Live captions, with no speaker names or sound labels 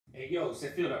Hey yo, say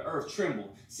feel the earth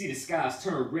tremble, see the skies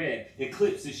turn red,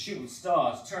 eclipses shooting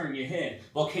stars, turn your head,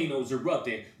 volcanoes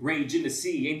erupting, rage in the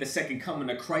sea, ain't the second coming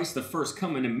of Christ, the first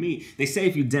coming of me. They say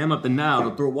if you dam up the Nile,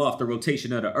 it'll throw off the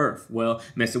rotation of the earth. Well,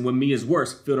 messing with me is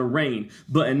worse, feel the rain,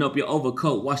 button up your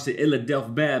overcoat, watch the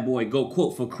Illadelph bad boy go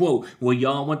quote for quote. Well,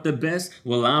 y'all want the best?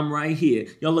 Well, I'm right here.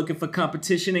 Y'all looking for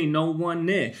competition, ain't no one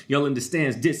there. Y'all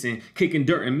understands dissing, kicking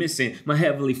dirt and missing, my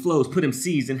heavenly flows put them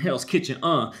seeds in hell's kitchen,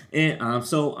 and I'm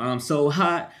so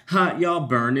hot, y'all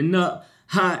burning up.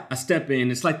 Hot, I step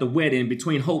in, it's like the wedding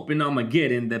between hope and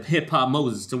Armageddon, the hip-hop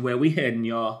Moses to where we heading,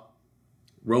 y'all.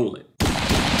 Roll it.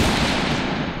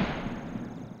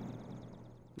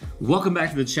 Welcome back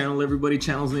to the channel, everybody.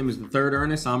 Channel's name is The Third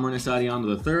Ernest. I'm Ernest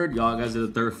Adiano the Third. Y'all guys are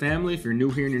the third family. If you're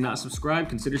new here and you're not subscribed,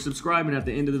 consider subscribing at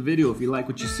the end of the video if you like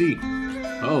what you see.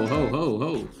 Ho, ho, ho,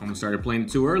 ho. I'm started playing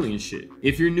it too early and shit.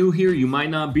 If you're new here, you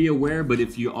might not be aware, but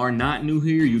if you are not new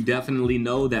here, you definitely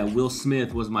know that Will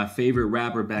Smith was my favorite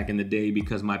rapper back in the day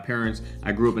because my parents,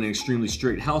 I grew up in an extremely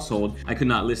strict household. I could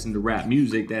not listen to rap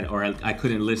music I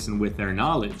couldn't listen with their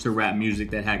knowledge to rap music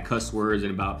that had cuss words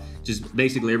and about just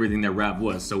basically everything that rap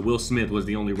was. So Will Smith was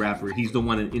the only rapper. He's the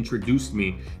one that introduced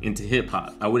me into hip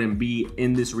hop. I wouldn't be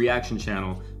in this reaction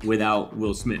channel without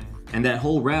Will Smith. And that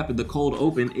whole rap at the cold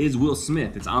open is Will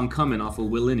Smith. It's I'm Coming off of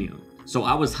Willennium. So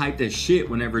I was hyped as shit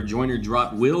whenever Joyner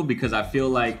dropped Will because I feel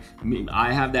like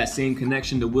I have that same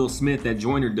connection to Will Smith that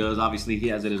Joyner does. Obviously he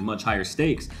has it as much higher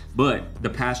stakes, but the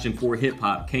passion for hip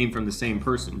hop came from the same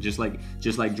person, just like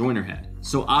Joyner had.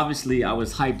 So obviously I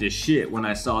was hyped as shit when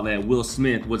I saw that Will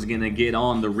Smith was gonna get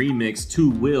on the remix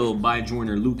to Will by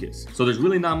Joyner Lucas. So there's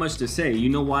really not much to say. You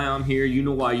know why I'm here, you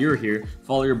know why you're here.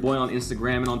 Follow your boy on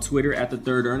Instagram and on Twitter at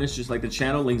TheThirdErnest, just like the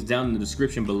channel, links down in the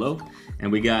description below.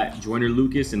 And we got Joyner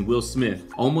Lucas and Will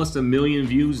Smith. Almost 1 million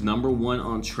views, #1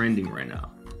 on trending right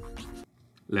now.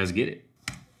 Let's get it.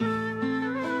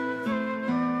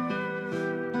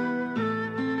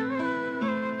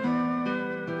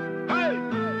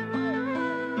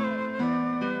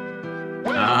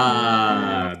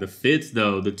 The fits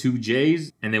though, the 2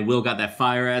 J's, and then Will got that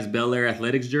fire ass Bel Air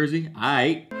Athletics jersey.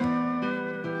 Aight.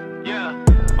 Yeah,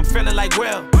 I'm feeling like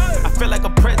Will. I feel like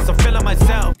a prince, I'm feeling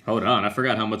myself. Hold on, I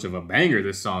forgot how much of a banger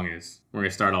this song is. We're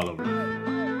gonna start all over.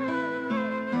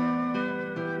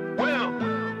 Will.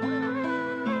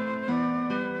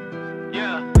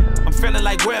 Yeah, I'm feeling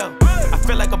like Will. I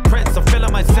feel like a prince, I'm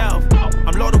feeling myself.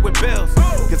 I'm loaded with bills,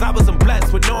 cause I wasn't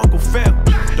blessed with no Uncle Phil.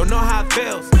 Don't know how it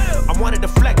feels. I wanted to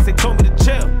flex, they told me to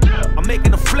chill. I'm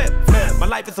making a flip. My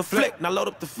life is a flick, now load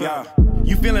up the film.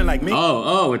 You feeling like me?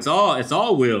 Oh, it's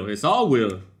all Will. It's all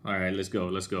Will. All right, let's go.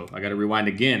 I gotta rewind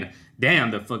again.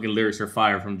 Damn, the fucking lyrics are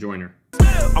fire from Joyner.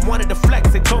 I wanted to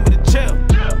flex, they told me to chill.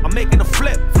 I'm making a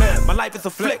flip. My life is a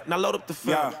flick, now load up the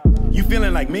film. You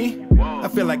feeling like me? I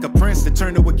feel like a prince that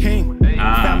turned to a king.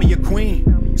 Found me a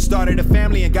queen. Started a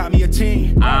family and got me a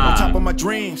team. On top of my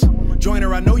dreams.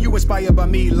 Joyner, I know you inspired by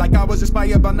me, like I was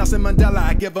inspired by Nelson Mandela.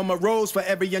 I give him a rose for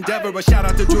every endeavor. A shout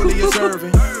out to Julius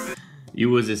Erving. You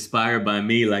was inspired by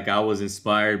me like I was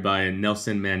inspired by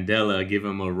Nelson Mandela. Give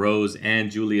him a rose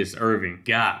and Julius Erving.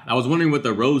 God, I was wondering what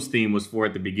the rose theme was for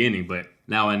at the beginning, but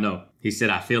now I know. He said,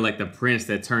 I feel like the prince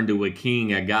that turned to a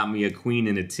king. I got me a queen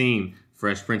and a team.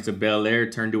 Fresh Prince of Bel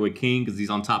Air turned to a king because he's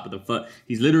on top of the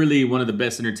He's literally one of the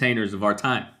best entertainers of our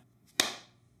time.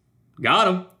 Got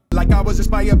him. Like I was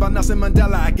inspired by Nelson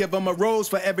Mandela. I give him a rose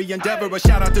for every endeavor. A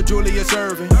shout out to Julius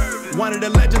Erving. One of the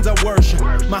legends I worship.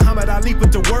 Muhammad Ali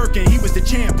put to work and he was the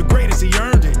champ, the greatest, he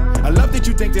earned it. I love that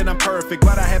you think that I'm perfect,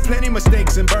 but I had plenty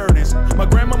mistakes and burdens. My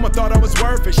grandmama thought I was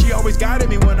worth it. She always guided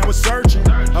me when I was searching.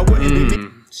 I wouldn't be me.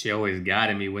 She always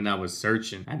guided me when I was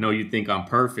searching. I know you think I'm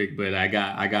perfect, but I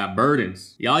got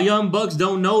burdens. Y'all young bucks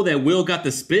don't know that Will got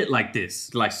the spit like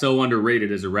this. Like so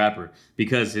underrated as a rapper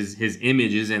because his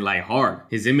image isn't like hard.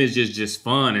 His image is just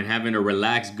fun and having a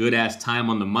relaxed, good ass time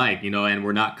on the mic, you know, and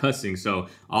we're not cussing. So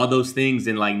all those things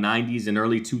in like 90s and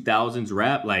early 2000s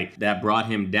rap, like that brought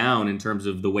him down in terms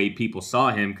of the way people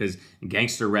saw him because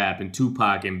gangster rap and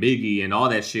Tupac and Biggie and all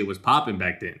that shit was popping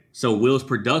back then. So Will's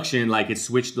production, like it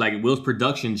switched, like Will's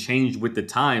production changed with the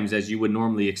times as you would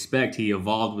normally expect. He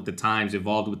evolved with the times,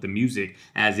 evolved with the music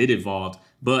as it evolved.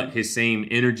 But his same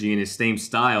energy and his same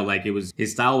style, like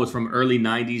his style was from early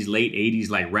 90s, late 80s,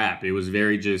 like rap. It was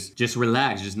very just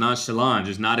relaxed, just nonchalant,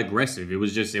 just not aggressive. It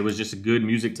was just a good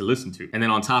music to listen to. And then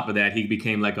on top of that, he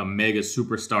became like a mega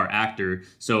superstar actor.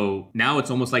 So now it's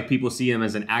almost like people see him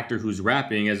as an actor who's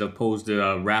rapping as opposed to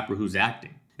a rapper who's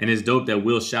acting. And it's dope that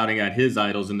Will's shouting out his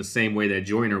idols in the same way that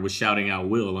Joyner was shouting out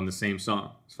Will on the same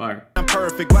song. It's fire. I'm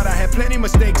perfect, but I had plenty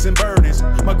mistakes and burdens.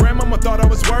 My grandmama thought I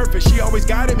was worth it. She always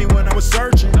guided me when I was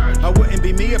searching. I wouldn't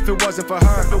be me if it wasn't for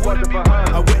her.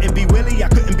 I wouldn't be Willie, I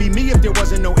couldn't be me if there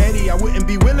wasn't no Eddie. I wouldn't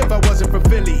be Will if I wasn't from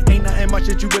Philly. Ain't nothing much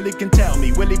that you really can tell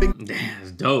me. Willie been... Damn,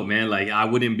 it's dope, man. Like, I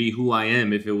wouldn't be who I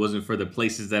am if it wasn't for the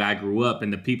places that I grew up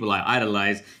and the people I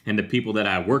idolized and the people that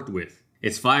I worked with.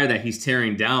 It's fire that he's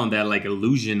tearing down that like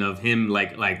illusion of him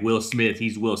like Will Smith.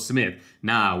 He's Will Smith.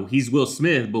 Nah, he's Will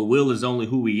Smith, but Will is only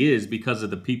who he is because of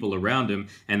the people around him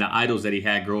and the idols that he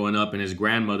had growing up and his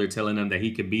grandmother telling him that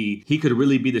he could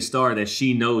really be the star that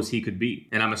she knows he could be.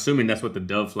 And I'm assuming that's what the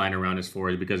dove flying around is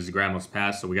for, is because his grandma's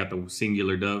passed, so we got the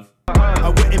singular dove. I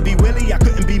wouldn't be Willie, I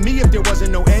couldn't be me if there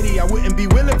wasn't no Eddie. I wouldn't be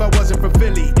Will if I wasn't from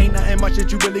Philly. Ain't nothing much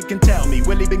that you really can tell me.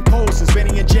 Willie been cold since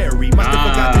Benny and Jerry. Must have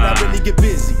forgot that I really get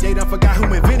busy. They done forgot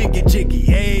who invented Get Jiggy.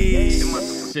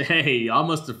 Hey, y'all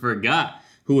must have forgot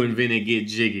who invented Get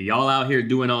Jiggy. Y'all out here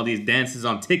doing all these dances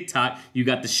on TikTok. You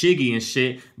got the shiggy and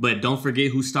shit, but don't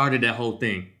forget who started that whole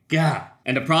thing. God.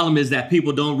 And the problem is that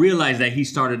people don't realize that he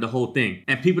started the whole thing.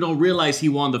 And people don't realize he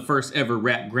won the first ever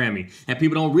rap Grammy. And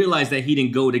people don't realize that he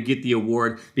didn't go to get the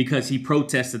award because he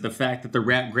protested the fact that the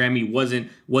rap Grammy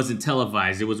wasn't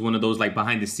televised. It was one of those like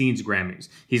behind the scenes Grammys.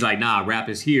 He's like, nah, rap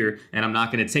is here and I'm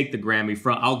not gonna take the Grammy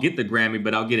from, I'll get the Grammy,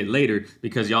 but I'll get it later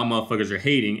because y'all motherfuckers are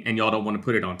hating and y'all don't want to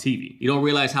put it on TV. You don't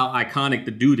realize how iconic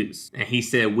the dude is. And he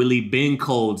said, Willie been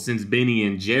cold since Benny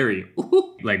and Jerry.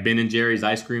 Like Ben and Jerry's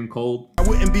ice cream cold. I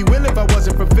wouldn't be Will if I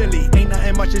wasn't from Philly. Ain't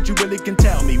nothing much that you really can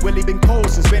tell me. Willie been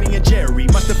cold since Benny and Jerry.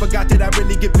 Must have forgot that I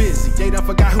really get busy. They done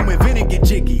forgot who invented Get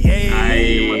Jiggy.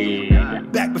 Hey.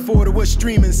 Back before there was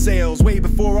streaming sales, way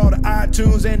before all the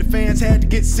iTunes and the fans had to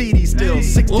get CDs still.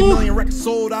 60 million records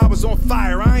sold, I was on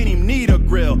fire. I ain't even need a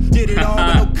grill. Did it all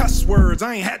with no cuss words.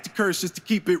 I ain't had to curse just to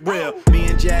keep it real. Me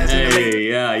and Jazz in the late.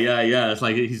 Yeah. It's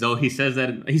like he says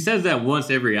that once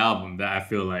every album, that I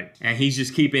feel like. And he's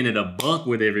just keeping it a buck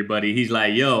with everybody. He's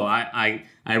like, yo,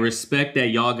 I respect that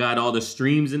y'all got all the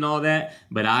streams and all that,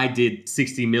 but I did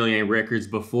 60 million records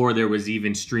before there was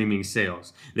even streaming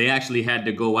sales. They actually had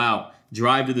to go out,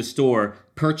 drive to the store,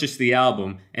 purchase the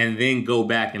album, and then go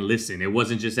back and listen. It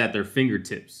wasn't just at their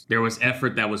fingertips. There was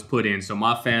effort that was put in. So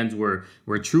my fans were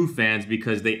true fans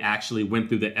because they actually went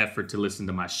through the effort to listen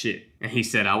to my shit. And he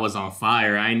said I was on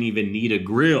fire. I didn't even need a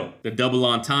grill. The double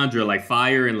entendre, like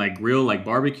fire and like grill, like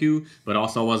barbecue, but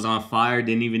also I was on fire.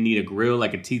 Didn't even need a grill,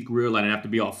 like a teeth grill. I didn't have to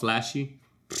be all flashy.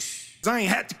 I ain't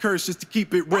had to curse just to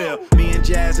keep it real. Me and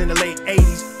Jazz in the late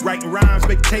 80s, writing rhymes,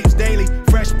 making tapes daily.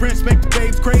 Fresh Prince make the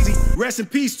babes crazy. Rest in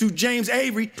peace to James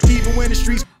Avery, even when the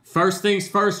streets. First things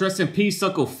first, rest in peace,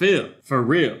 Uncle Phil. For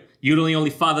real. You the only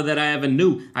father that I ever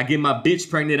knew. I get my bitch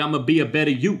pregnant, I'ma be a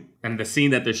better you. And the scene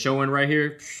that they're showing right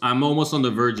here, I'm almost on the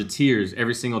verge of tears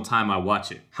every single time I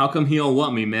watch it. How come he don't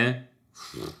want me, man?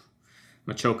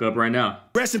 I'm gonna choke up right now.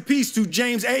 Rest in peace to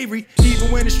James Avery.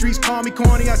 Even when the streets call me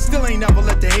corny, I still ain't never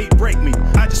let the hate break me.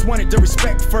 I just wanted the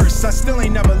respect first. I still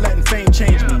ain't never letting fame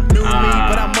change me. New me,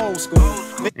 but I'm old school.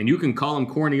 And you can call him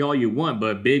corny all you want,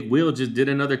 but Big Will just did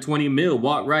another 20 mil.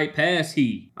 Walk right past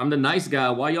he. I'm the nice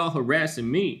guy. Why y'all harassing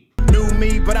me? New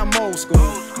me, but I'm old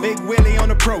school. Big Willie on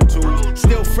the Pro Tools.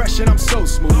 Still fresh and I'm so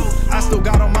smooth. I still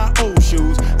got on my old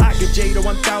shoes. I give Jada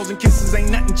 1,000 kisses.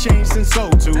 Ain't nothing changed since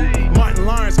 '02. Martin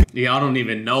Lawrence. Yeah, I don't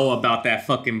even know about that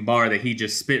fucking bar that he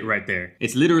just spit right there.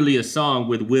 It's literally a song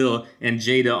with Will and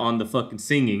Jada on the fucking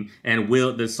singing. And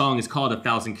the song is called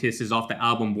 1,000 Kisses off the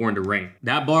album Born to Reign.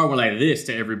 That bar went like this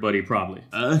to everybody probably.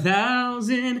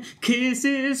 1,000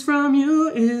 kisses from you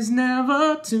is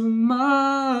never too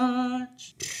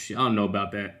much. I don't know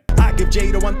about that. I give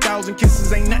Jada 1,000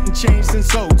 kisses, ain't nothing changed since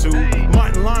 '02.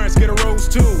 Martin Lawrence get a rose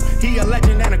too. He a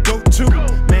legend and a goat too.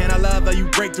 Man, I love how you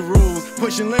break the rules,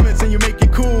 pushing limits and you make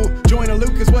it cool. Joyner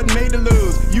Lucas wasn't made to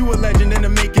lose. You a legend in the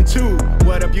making too.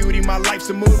 What a beauty, my life's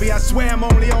a movie. I swear I'm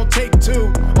only on take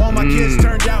 2. All my kids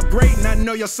turned out great, and I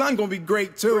know your son gonna be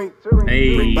great too.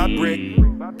 Hey. Brick by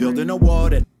brick, building a wall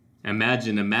that.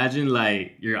 Imagine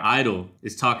like your idol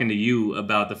is talking to you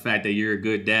about the fact that you're a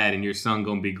good dad and your son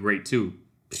gonna be great too.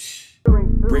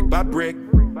 Brick by brick,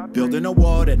 building a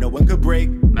wall that no one could break.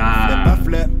 Flip by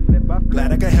flip,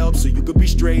 glad I could help so you could be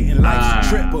straight. And life's a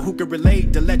trip, but who could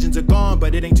relate? The legends are gone,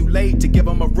 but it ain't too late to give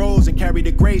them a rose and carry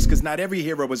the grace, cause not every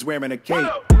hero is wearing a cape.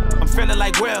 I'm feeling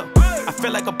like Will, I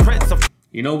feel like a prince.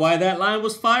 You know why that line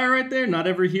was fire right there? Not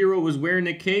every hero was wearing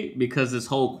a cape, because this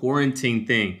whole quarantine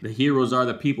thing. The heroes are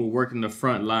the people working the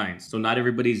front lines. So not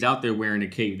everybody's out there wearing a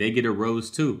cape. They get a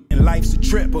rose too. And life's a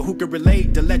trip, but who can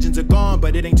relate? The legends are gone,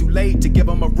 but it ain't too late to give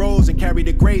them a rose and carry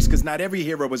the grace, cause not every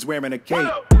hero was wearing a cape.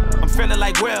 I'm feeling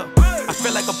like Will. I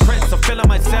feel like a prince. I'm feeling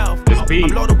myself. I'm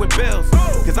loaded with bills,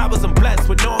 cause I wasn't blessed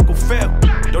with no Uncle Phil.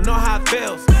 Don't know how it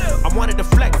feels. I wanted to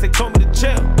flex, they told me to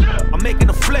chill. I'm making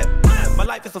a flip. My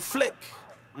life is a flick.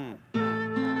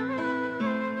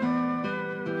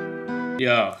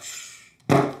 Yo,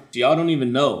 y'all don't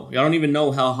even know. Y'all don't even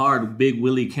know how hard Big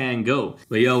Willie can go.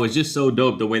 But yo, it's just so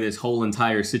dope the way this whole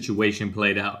entire situation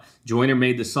played out. Joyner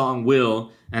made the song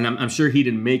Will, and I'm sure he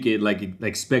didn't make it like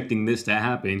expecting this to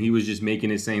happen. He was just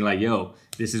making it saying like, yo,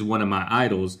 this is one of my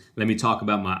idols. Let me talk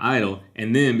about my idol.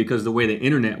 And then because the way the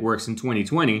internet works in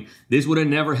 2020, this would have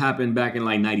never happened back in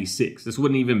like 96. This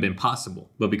wouldn't even been possible.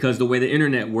 But because the way the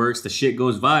internet works, the shit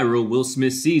goes viral. Will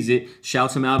Smith sees it,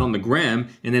 shouts him out on the gram,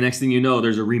 and the next thing you know,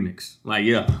 there's a remix. Like,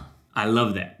 yeah, I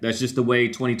love that. That's just the way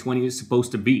 2020 is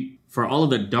supposed to be. For all of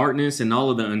the darkness and all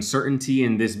of the uncertainty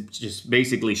and this just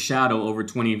basically shadow over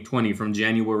 2020 from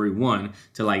January 1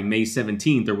 to like May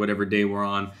 17th or whatever day we're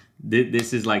on,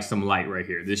 this is like some light right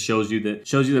here. This shows you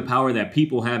the power that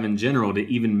people have in general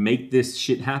to even make this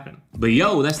shit happen. But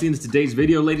yo, that's the end of today's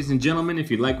video, ladies and gentlemen. If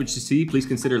you like what you see, please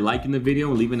consider liking the video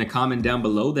and leaving a comment down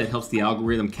below. That helps the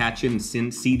algorithm catch it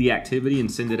and see the activity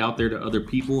and send it out there to other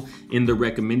people in the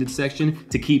recommended section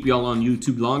to keep y'all on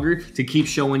YouTube longer, to keep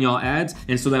showing y'all ads,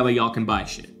 and so that way y'all can buy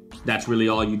shit. That's really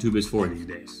all YouTube is for these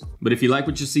days. But if you like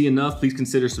what you see enough, please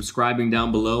consider subscribing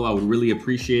down below. I would really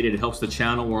appreciate it. It helps the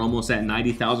channel. We're almost at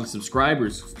 90,000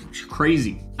 subscribers.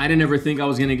 Crazy. I didn't ever think I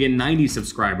was gonna get 90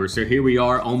 subscribers. So here we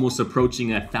are, almost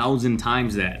approaching 1,000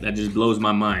 times that. That just blows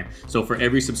my mind. So for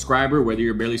every subscriber, whether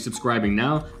you're barely subscribing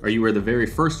now or you were the very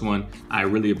first one, I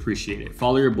really appreciate it.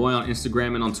 Follow your boy on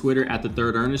Instagram and on Twitter at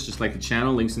TheThirdErnest, just like the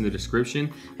channel. Links in the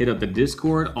description. Hit up the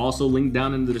Discord, also linked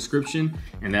down in the description.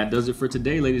 And that does it for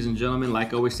today, ladies and gentlemen.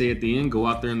 Like I always say at the end, go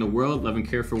out there in the world, love and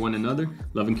care for one another,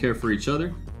 love and care for each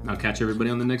other. And I'll catch everybody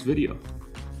on the next video.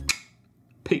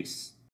 Peace.